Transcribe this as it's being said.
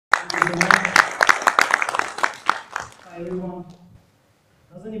you so much. Hi everyone.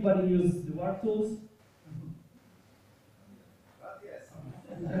 Does anybody use Devart tools?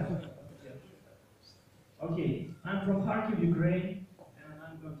 Okay, I'm from Kharkiv, Ukraine, and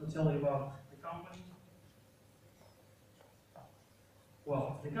I'm going to tell you about the company.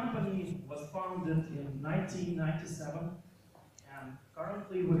 Well, the company was founded in 1997, and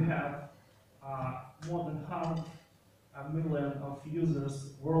currently we have more than half a million of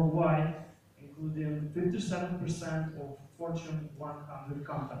users worldwide, including 57% of Fortune 100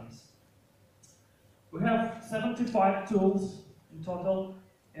 companies. We have 75 tools in total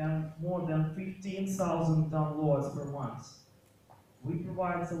and more than 15,000 downloads per month. We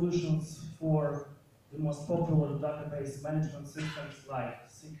provide solutions for the most popular database management systems like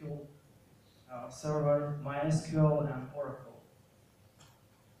SQL Server, MySQL, and Oracle.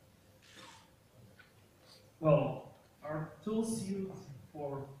 Well, our tools used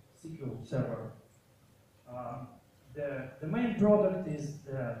for SQL Server. The main product is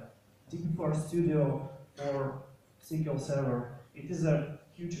the Devart Studio for SQL Server. It is a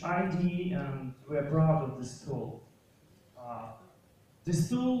huge ID, and we're proud of this tool. This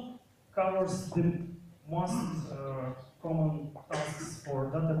tool covers the most common tasks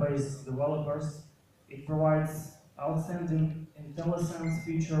for database developers. It provides outstanding IntelliSense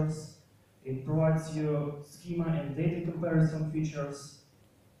features. It provides you schema and data comparison features,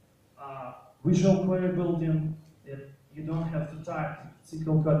 visual query building. That you don't have to type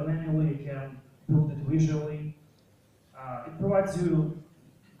SQL code manually, you can build it visually. It provides you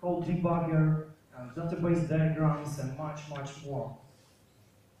code debugger, database diagrams, and much, much more.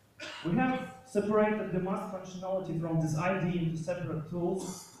 We have separated the mass functionality from this ID into separate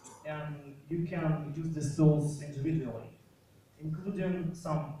tools, and you can use these tools individually, including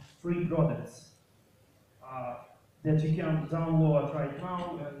some free products that you can download right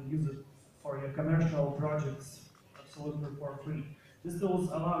now and use it for your commercial projects absolutely for free. These tools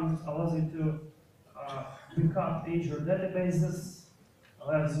allows you to pick up Azure databases,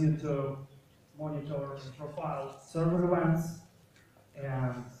 allows you to monitor and profile server events,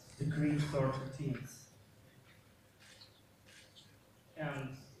 and to create sort routines.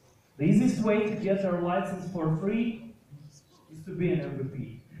 And the easiest way to get our license for free is to be an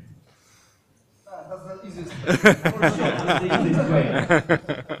MVP. That's the easiest For sure, that's the easiest way.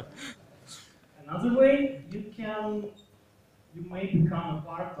 Another way, you may become a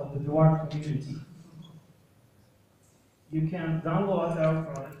part of the Devart community. You can download our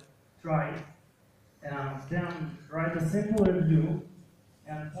product, try it, and then write a simple review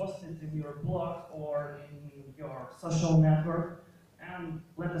and post it in your blog or in your social network and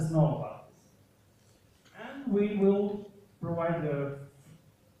let us know about this. And we will provide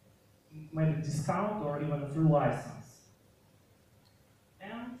maybe discount or even a free license.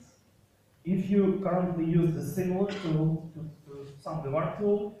 And if you currently use the similar tool to some Devart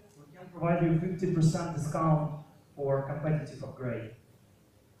tool, we can provide you 50% discount for competitive upgrade.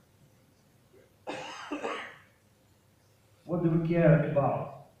 What do we care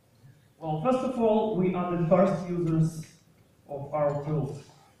about? Well, first of all, we are the first users of our tools.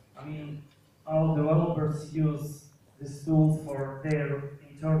 I mean, our developers use these tools for their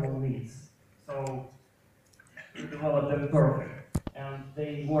internal needs. So we develop them perfect. And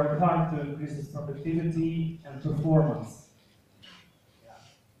they work hard to increase its productivity and performance. Yeah.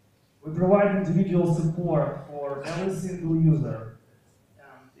 We provide individual support for every single user.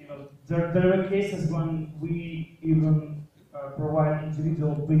 And there are cases when we even provide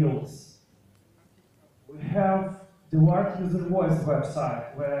individual builds. We have the Devart user voice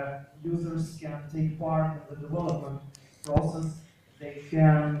website where users can take part in the development process. They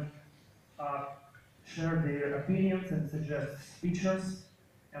can share their opinions and suggest features,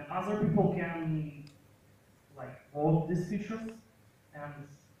 and other people can vote these features. And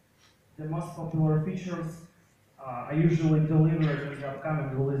the most popular features are usually delivered in the upcoming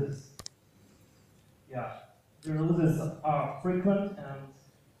releases. Yeah, the releases are frequent, and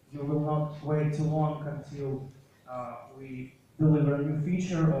you will not wait too long until we deliver a new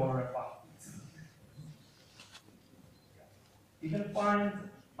feature or a bug. You can find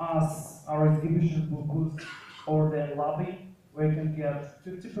us, our exhibition booth, or the lobby, where you can get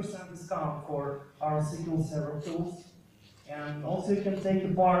 50% discount for our SQL Server tools. And also you can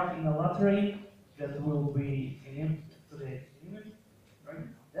take part in a lottery that will be in today, right?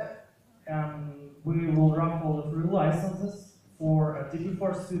 Yep. And we will raffle the free licenses for a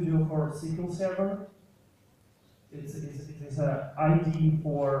Devart Studio for SQL Server. It is an ID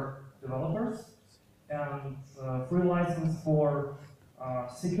for developers, and free license for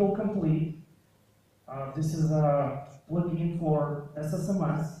SQL Complete. This is a plugin for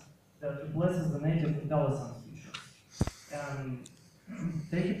SSMS, that replaces the native IntelliSense features. And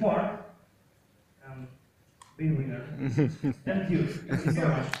take a part and be a winner. Thank you. Thank you so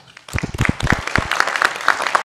much.